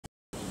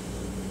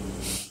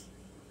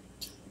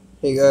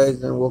Hey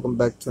guys, and welcome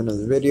back to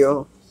another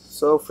video.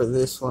 So for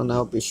this one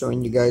I'll be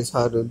showing you guys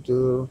how to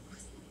do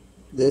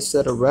this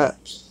set of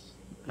wraps,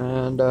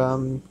 and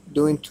I'm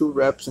doing 2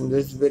 wraps in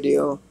this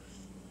video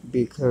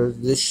because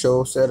this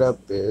show setup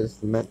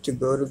is meant to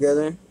go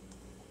together,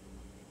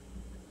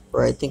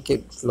 or I think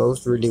it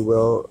flows really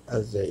well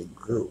as a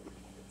group.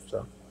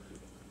 So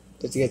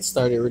let's get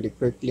started really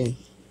quickly.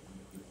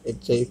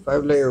 It's a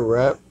 5-layer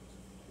wrap.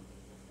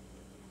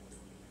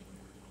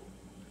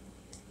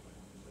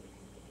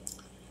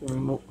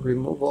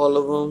 Remove all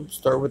of them.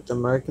 Start with the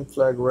American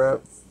flag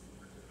wrap.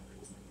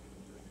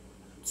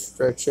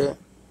 Stretch it.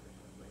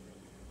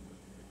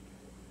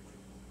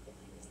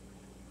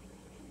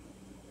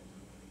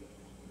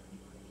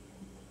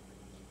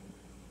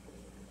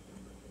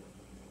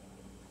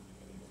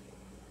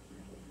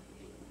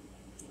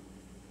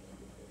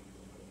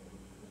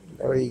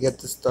 That way you get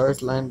the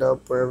stars lined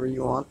up wherever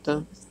you want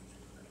them.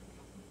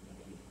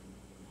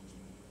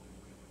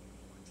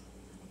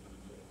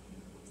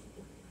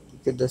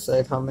 You could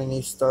decide how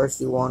many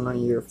stars you want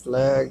on your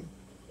flag.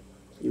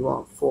 You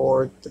want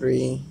 4,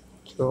 3,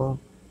 2.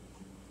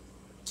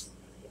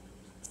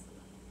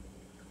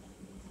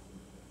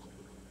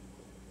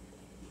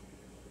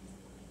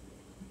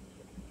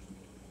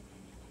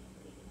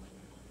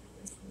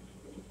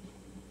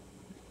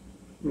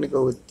 I'm gonna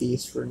go with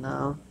these for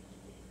now.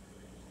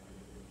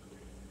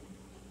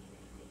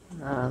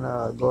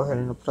 And go ahead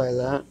and apply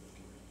that.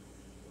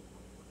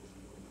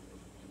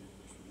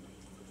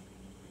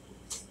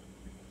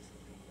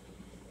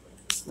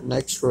 The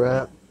next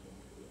wrap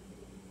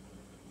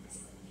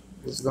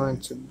is going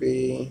to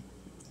be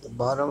the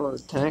bottom of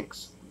the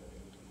tanks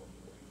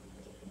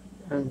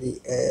and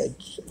the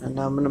edge. And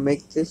I'm gonna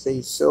make this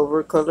a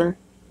silver color.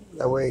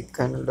 That way it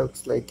kind of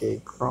looks like a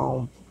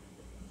chrome.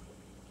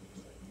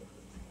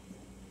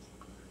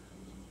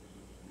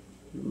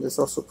 And this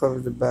also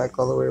covers the back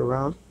all the way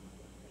around.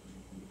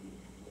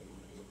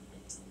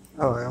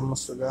 Oh, I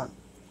almost forgot.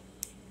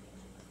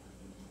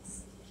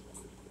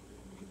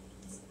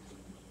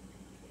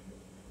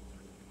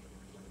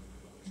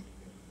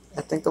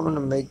 I think I'm gonna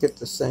make it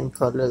the same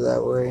color,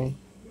 that way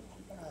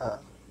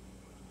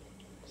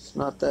it's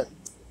not that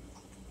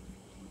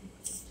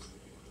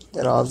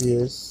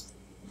obvious,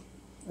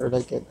 or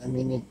like it. I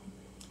mean, it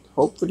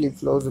hopefully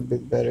flows a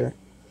bit better.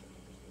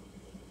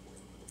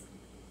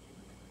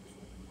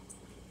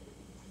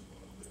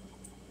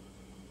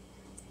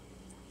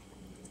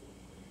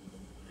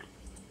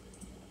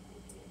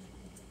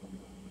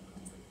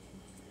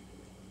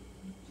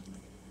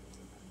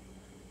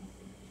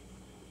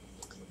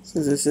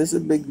 Since this is a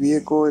big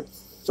vehicle,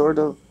 it's sort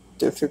of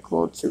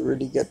difficult to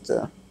really get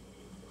the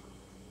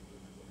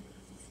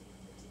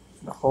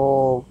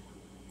whole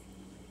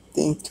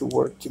thing to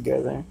work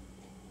together.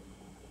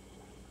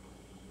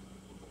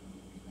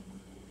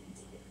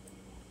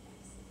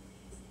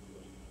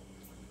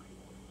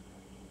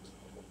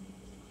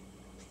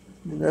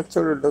 And that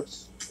sort of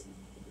looks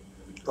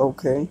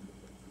okay.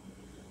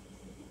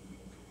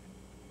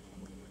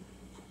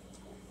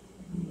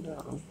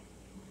 And,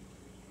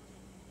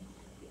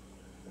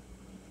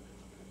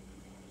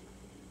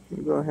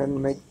 go ahead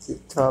and make the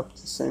top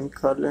the same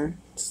color.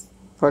 Just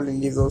probably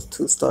leave those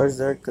 2 stars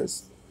there,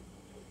 because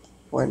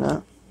why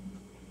not?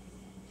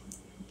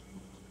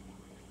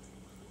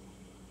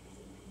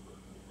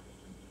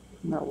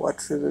 Now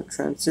watch for the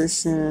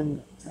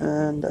transition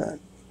and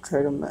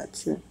try to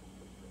match it.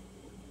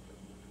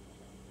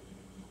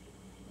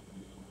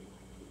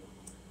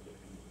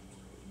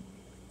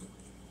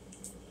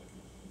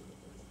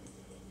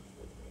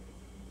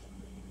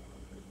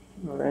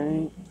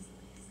 Alright,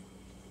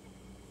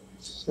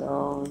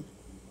 so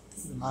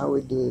now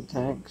we do the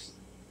tanks.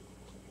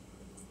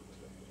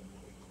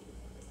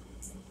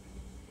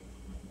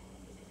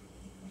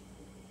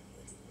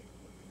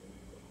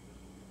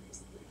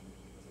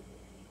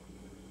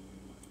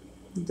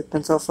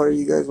 Depends how far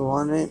you guys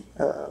want it.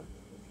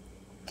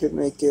 Could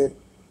make it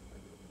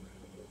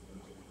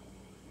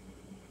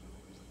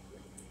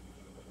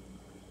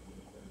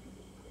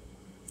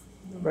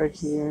right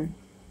here.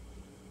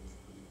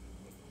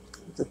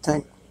 The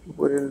tank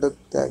wouldn't look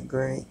that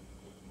great.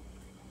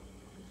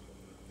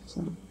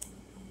 So I'm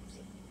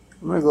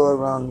gonna go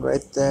around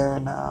right there,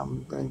 and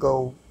I'm gonna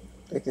go,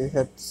 like I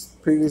had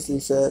previously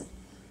said,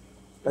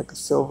 like a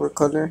silver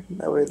color.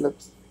 That way it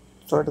looks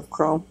sort of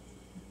chrome.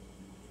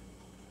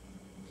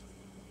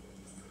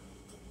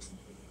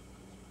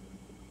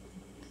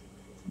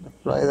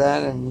 Apply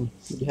that and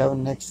you have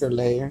an extra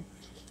layer.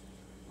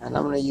 And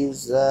I'm gonna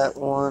use that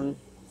one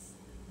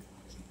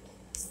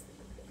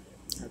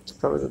to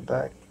cover the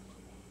back.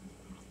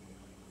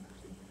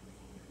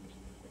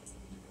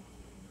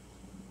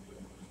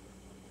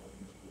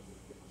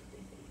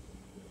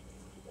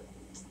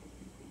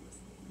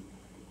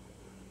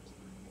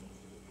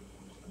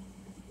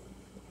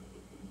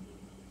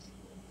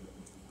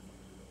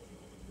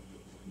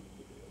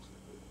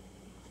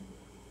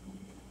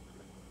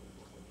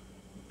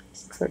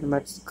 Try to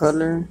match the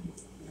color,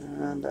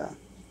 and there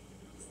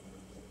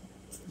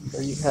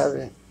you have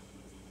it.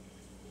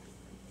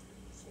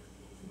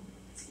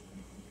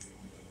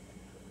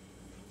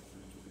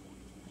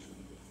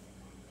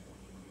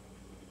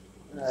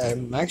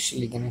 I'm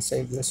actually gonna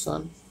save this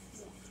one.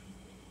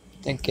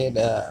 I think it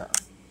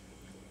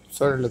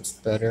sort of looks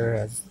better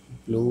as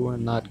blue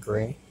and not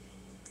gray.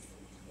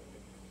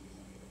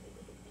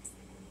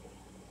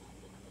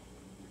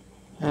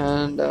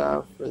 And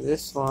for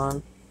this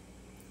one,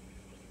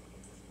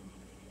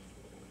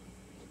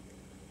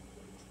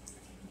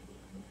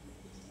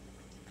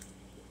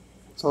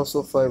 it's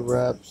also 5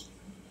 wraps.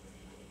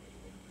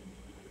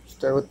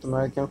 Start with the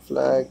American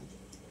flag.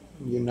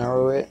 You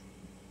narrow it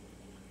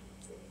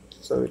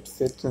so it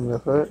fits in the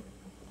hood.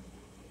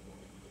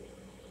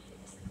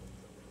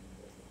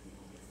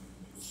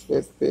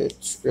 Flip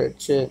it,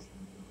 stretch it,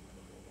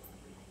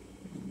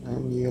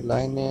 and you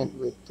align it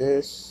with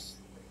this.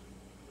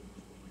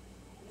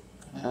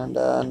 And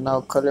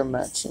now color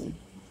matching.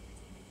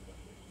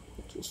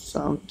 Do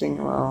something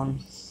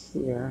around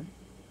here.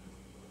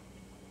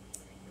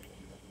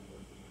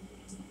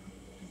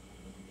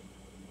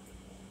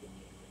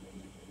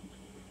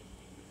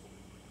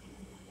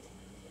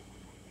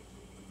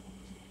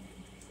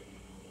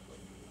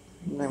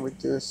 And then we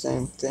do the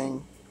same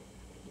thing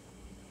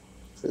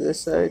for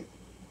this side.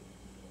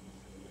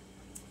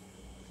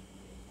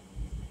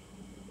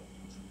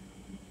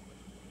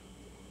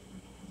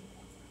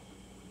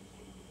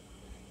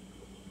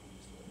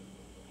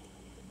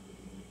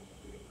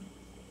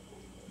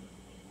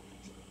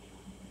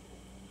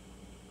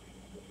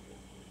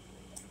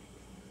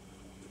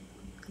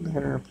 Go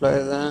ahead and apply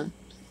that.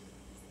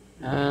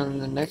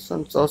 And the next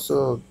one's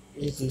also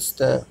easy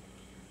step.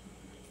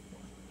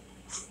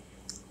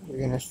 You're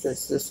gonna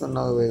stretch this one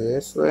all the way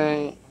this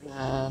way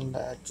and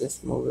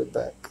just move it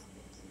back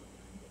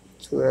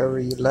to wherever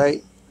you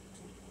like.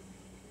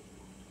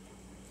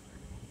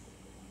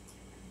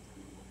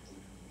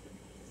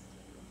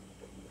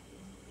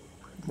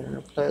 Go ahead and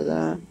apply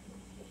that.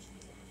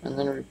 And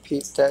then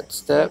repeat that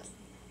step.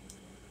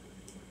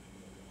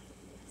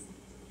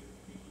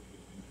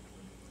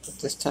 But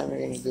this time you're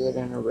going to do it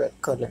in a red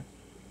color.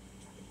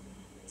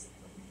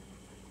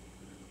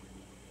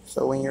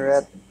 So when you're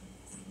at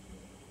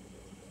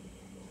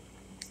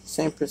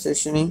same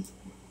positioning,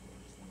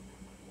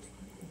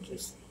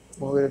 just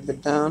move it a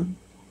bit down.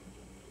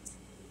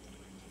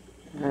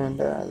 And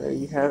there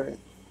you have it.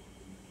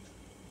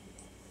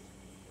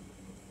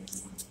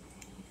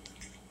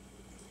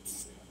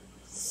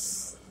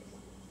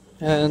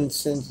 And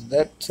since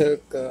that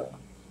took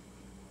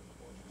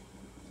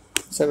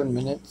 7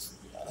 minutes,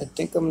 I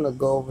think I'm gonna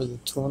go over the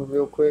tune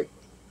real quick.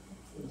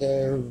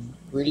 They're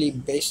really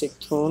basic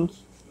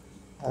tunes.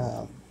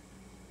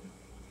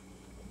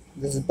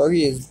 This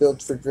buggy is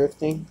built for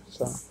drifting,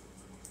 so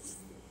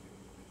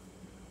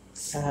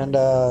and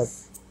I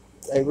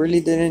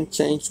really didn't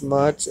change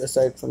much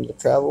aside from the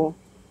travel.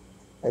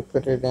 I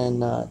put it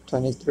in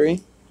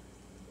 23,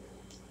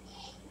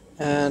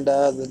 and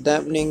the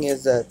dampening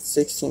is at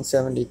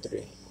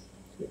 1673.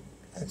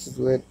 Axis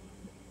width.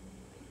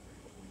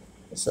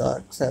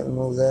 Shocks, haven't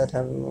moved that,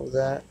 haven't moved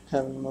that,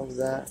 haven't moved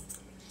that.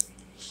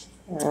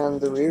 And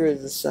the rear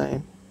is the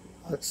same.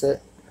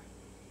 Offset.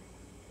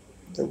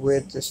 The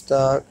width is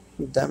stock.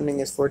 Dampening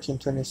is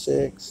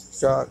 1426.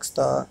 Shock,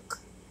 stock,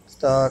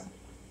 stock,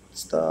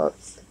 stock.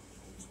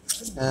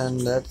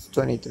 And that's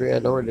 23. I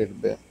lowered it a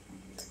bit.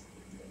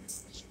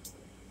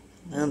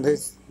 And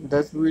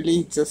that's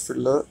really just for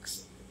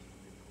looks.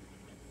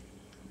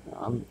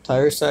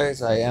 Tire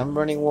size, I am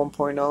running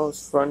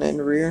 1.0s front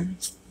and rear.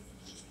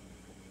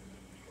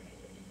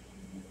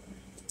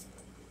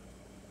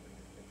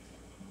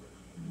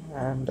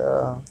 And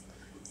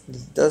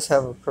this does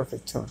have a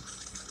perfect tune.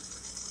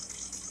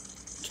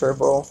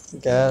 Turbo,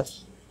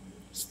 gas,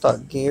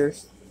 stock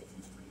gears.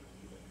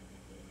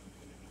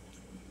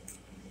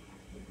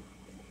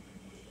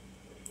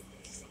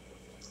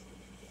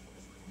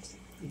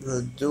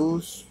 The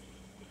deuce,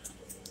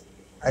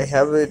 I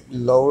have it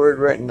lowered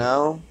right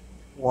now.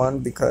 One,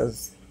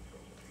 because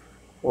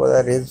well,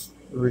 that is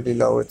really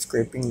low, it's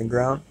scraping the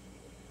ground.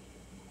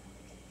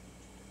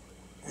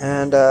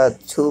 And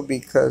two,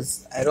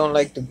 because I don't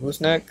like the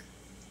gooseneck.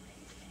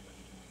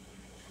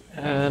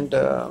 And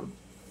I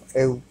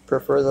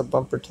prefer the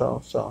bumper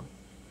toe. So,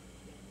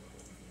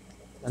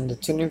 and the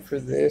tuning for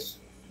this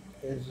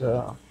is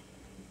the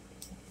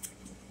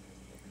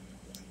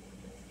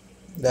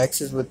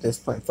axis width is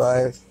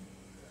 0.5.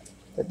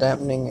 The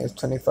dampening is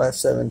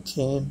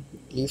 2517.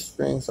 Leaf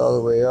springs all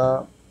the way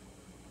up.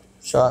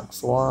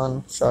 Shocks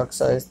 1. Shock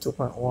size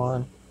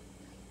 2.1.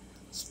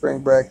 Spring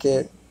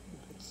bracket,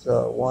 it's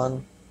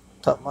 1.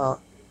 Top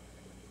mount.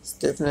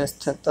 Stiffness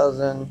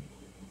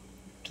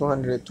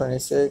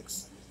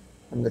 10,226.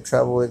 And the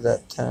travel is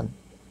at 10.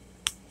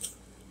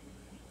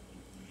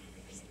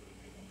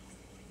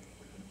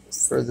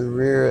 For the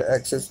rear,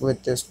 axis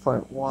width is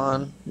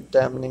 0.1.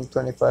 Dampening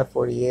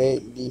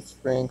 2548. Leaf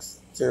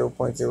springs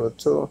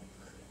 0.02.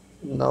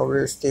 No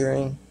rear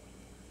steering.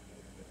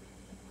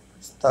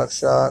 Stock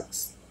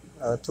shocks,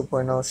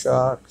 2.0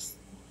 shocks.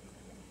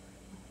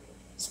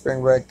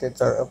 Spring brackets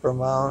are upper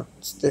mount.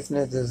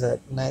 Stiffness is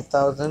at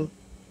 9,000.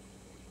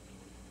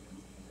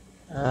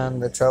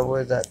 And the travel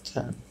is at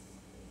 10.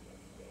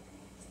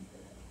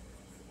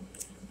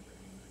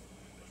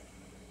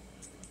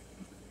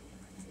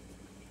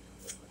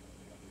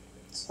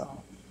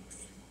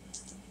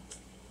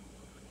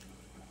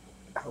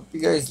 Hope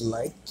you guys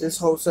like this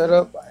whole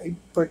setup. I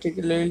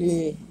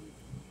particularly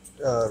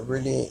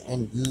really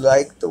and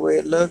like the way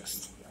it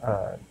looks.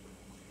 I'll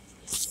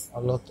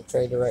load the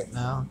trailer right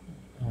now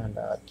and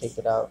take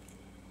it out.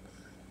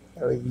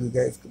 That way you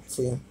guys can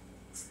see.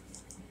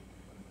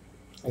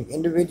 Like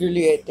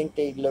individually, I think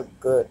they look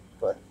good,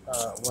 but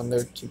when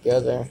they're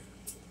together,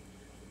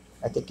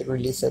 I think it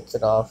really sets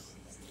it off.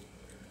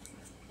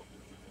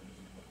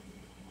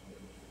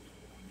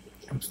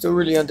 I'm still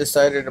really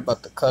undecided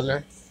about the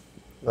color.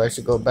 If I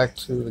should go back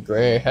to the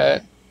gray I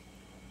had,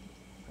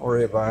 or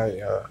if I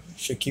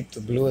should keep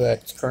the blue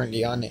that's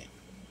currently on it.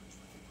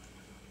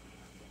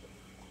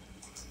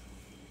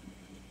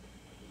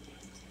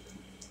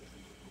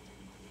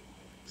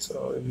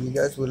 So if you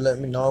guys would let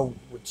me know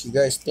what you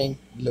guys think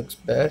looks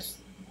best,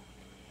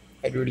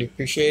 I'd really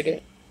appreciate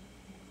it.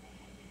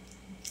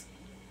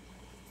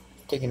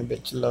 It's taking a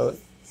bit to load.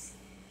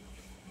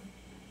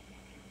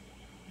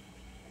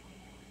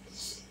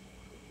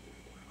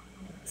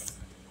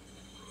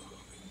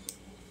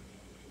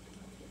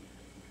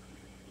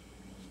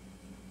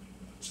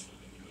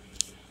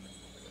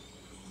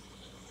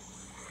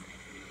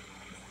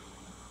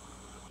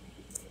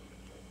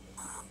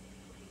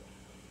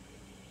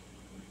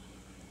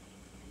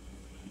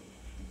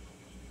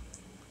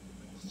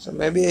 So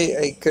maybe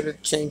I could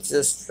have changed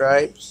the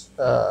stripes,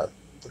 the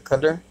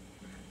color.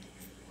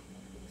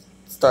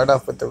 Start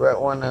off with the red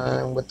one and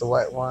then with the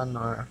white one,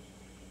 or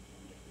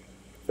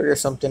figure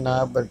something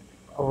out. But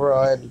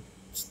overall, it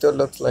still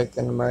looks like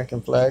an American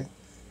flag,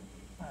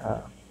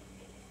 uh,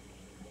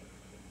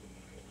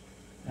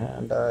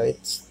 and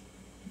it's.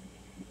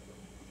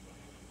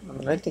 I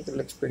mean, I think it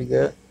looks pretty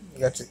good.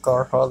 You got your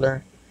car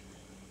hauler,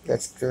 you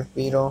got your drift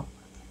beetle.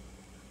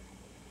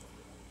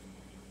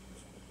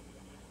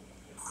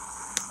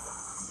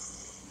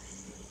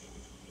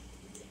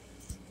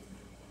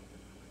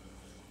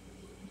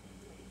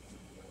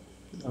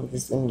 I'm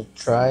just going to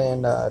try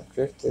and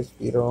drift this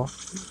beetle.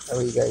 That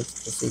way you guys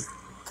can see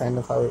kind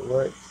of how it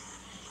works.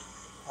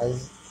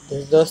 As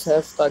this does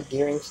have stock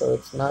gearing, so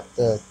it's not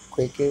the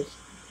quickest.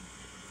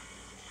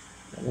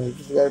 I mean, you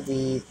just gotta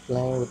be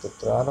playing with the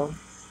throttle,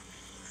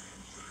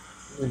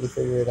 really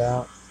figure it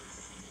out.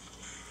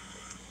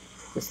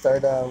 You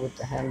start with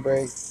the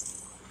handbrake,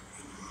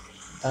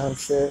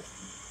 downshift,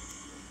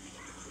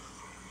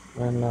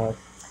 and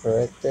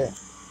correct it.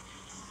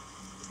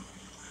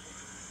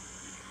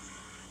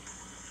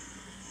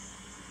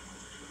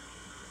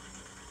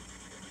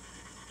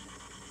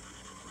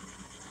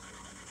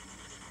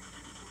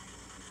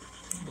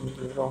 And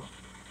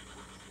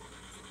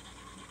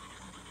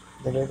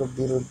the little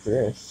beetle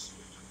drifts.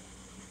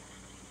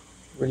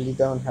 Really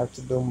don't have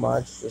to do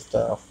much, just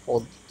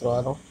hold the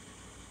throttle.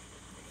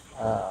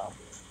 Uh,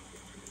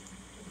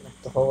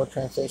 the whole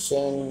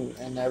transition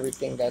and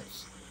everything,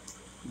 that's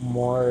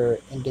more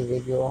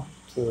individual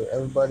to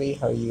everybody,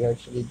 how you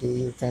actually do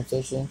your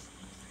transition.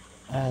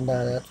 And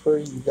that's where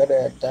you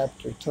gotta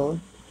adapt your tune.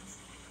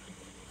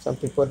 Some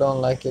people don't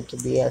like it to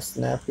be as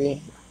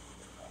snappy.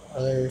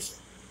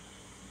 Others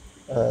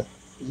uh,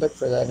 look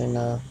for that in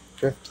a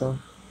drift tune.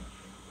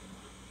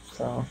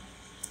 So,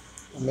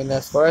 I mean,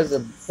 as far as the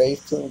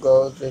bass tune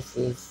goes, this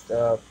is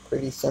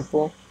pretty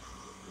simple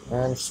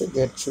and should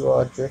get you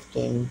all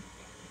drifting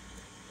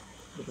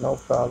with no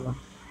problem.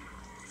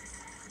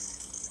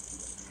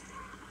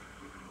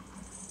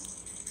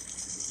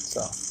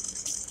 So,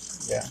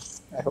 yeah,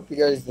 I hope you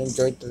guys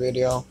enjoyed the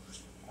video.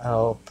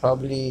 I'll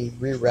probably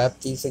rewrap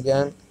these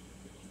again.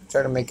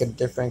 Try to make a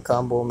different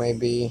combo,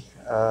 maybe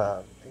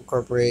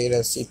incorporate a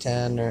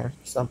C10 or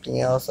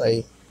something else.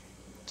 I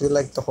do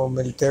like the whole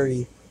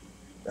military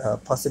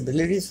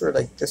possibilities for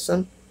like this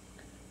one.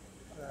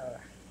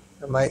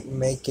 I might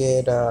make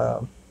it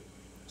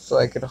so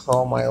I could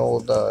haul my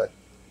old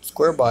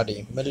square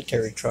body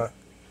military truck,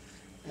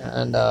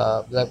 and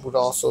that would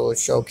also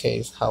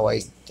showcase how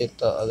I did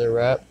the other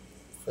wrap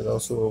for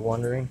those who were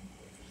wondering.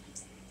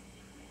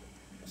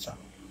 So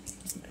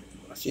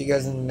I'll see you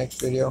guys in the next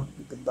video.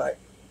 Goodbye.